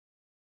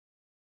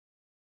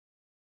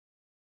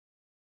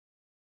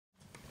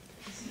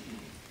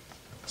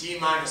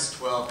D-minus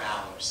 12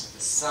 hours, and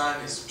the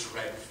sun is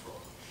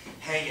dreadful,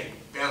 hanging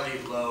belly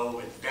low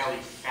and belly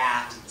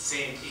fat and the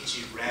same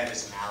itchy red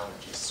as an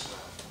allergy swell.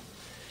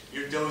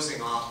 You're dozing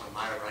off on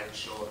my right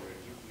shoulder,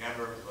 and you've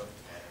never looked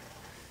better.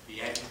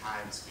 The end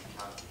times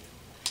become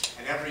you.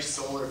 And every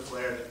solar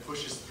flare that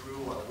pushes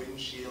through our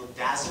windshield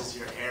dazzles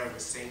your hair with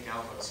St.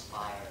 Elmo's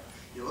fire.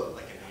 You look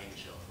like an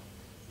angel.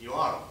 You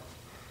are.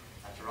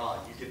 After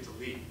all, you get to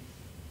leave.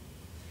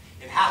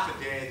 In half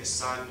a day, the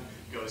sun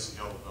goes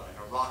nova,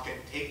 and a rocket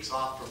takes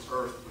off from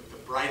Earth with the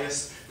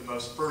brightest, the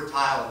most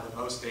fertile, and the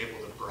most able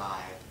to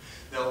bribe.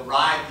 They'll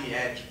ride the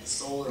edge of the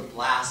solar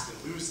blast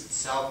and lose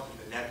itself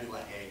in the nebula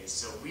haze.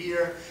 So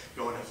we're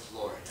going to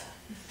Florida,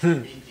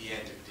 meet the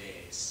end of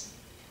days.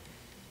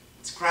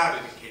 It's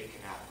crowded at Cape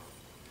Canaveral,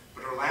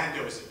 but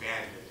Orlando is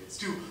abandoned. It's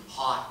too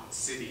hot in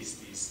cities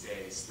these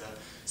days. The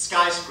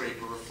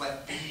skyscraper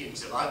reflect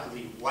beams of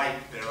ugly white.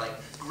 They're like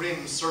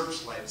grim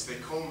searchlights. They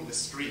comb the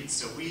streets.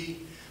 So we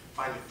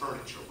find a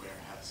furniture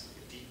warehouse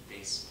with a deep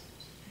basement.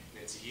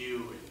 And it's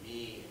you and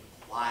me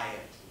and quiet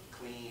and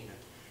clean and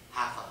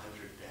half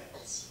 100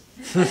 beds.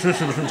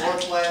 In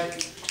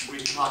foreplay, we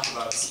talk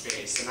about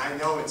space. And I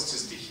know it's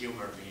just to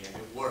humor me, and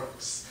it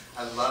works.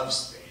 I love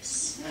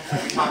space.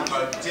 We talk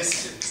about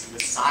distance and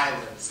the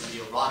silence and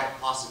the erotic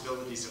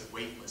possibilities of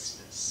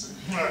weightlessness.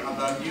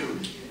 About you,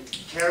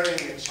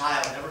 carrying a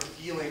child, never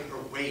feeling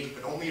her weight,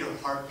 but only her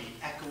heartbeat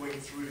echoing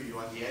through you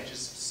on the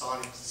edges of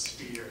sonic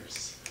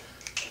spheres.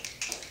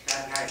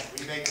 That night,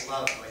 we make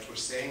love like we're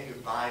saying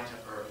goodbye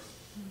to Earth.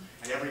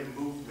 And every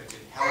movement in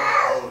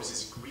held pose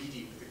is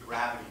greedy with the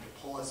gravity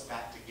to pull us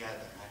back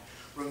together.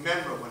 I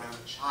remember when I was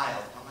a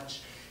child how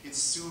much it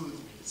soothed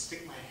me to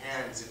stick my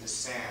hands into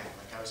sand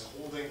like I was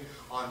holding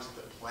onto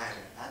the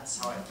planet. That's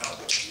how I felt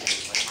with you,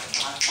 like my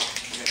touch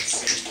had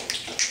saved me.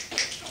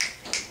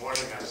 And the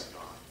morning I was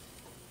gone.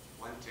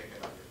 One ticket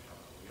on your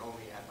pillow. We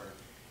only ever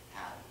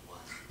had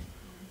one.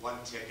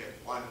 One ticket,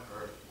 one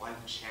Earth, one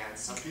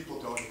chance. Some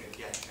people don't even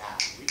get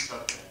that. We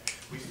took it.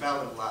 We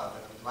fell in love,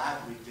 and I'm glad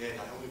we did.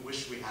 I only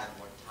wish we had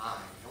more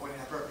time. No one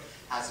ever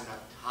has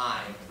enough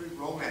time. Every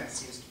romance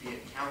seems to be a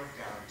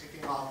countdown,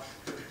 ticking off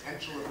the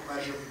potential of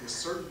pleasure from the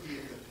certainty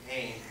of the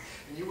pain.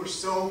 And you were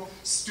so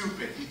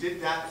stupid. You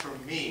did that for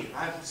me. And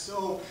I'm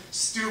so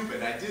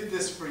stupid. I did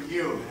this for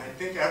you. And I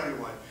think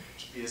everyone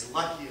should be as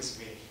lucky as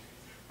me.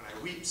 When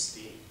I weep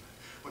steam,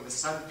 when the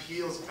sun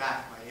peels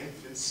back my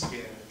infant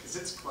skin, because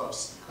it's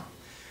close now.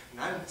 And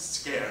I'm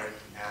scared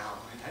now,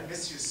 and I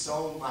miss you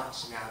so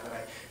much now that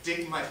I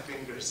dig my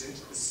fingers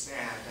into the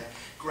sand. I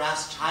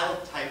grasp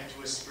child-type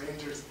to a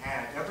stranger's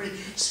hand. Every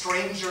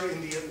stranger in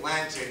the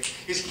Atlantic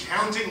is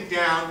counting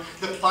down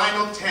the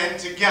final 10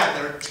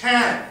 together.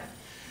 10,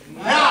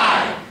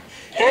 9,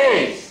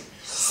 8,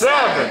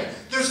 7,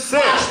 there's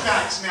 6,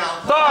 flashbacks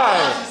now.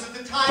 5,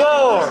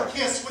 4,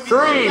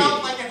 3,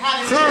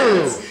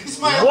 2,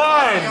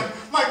 1.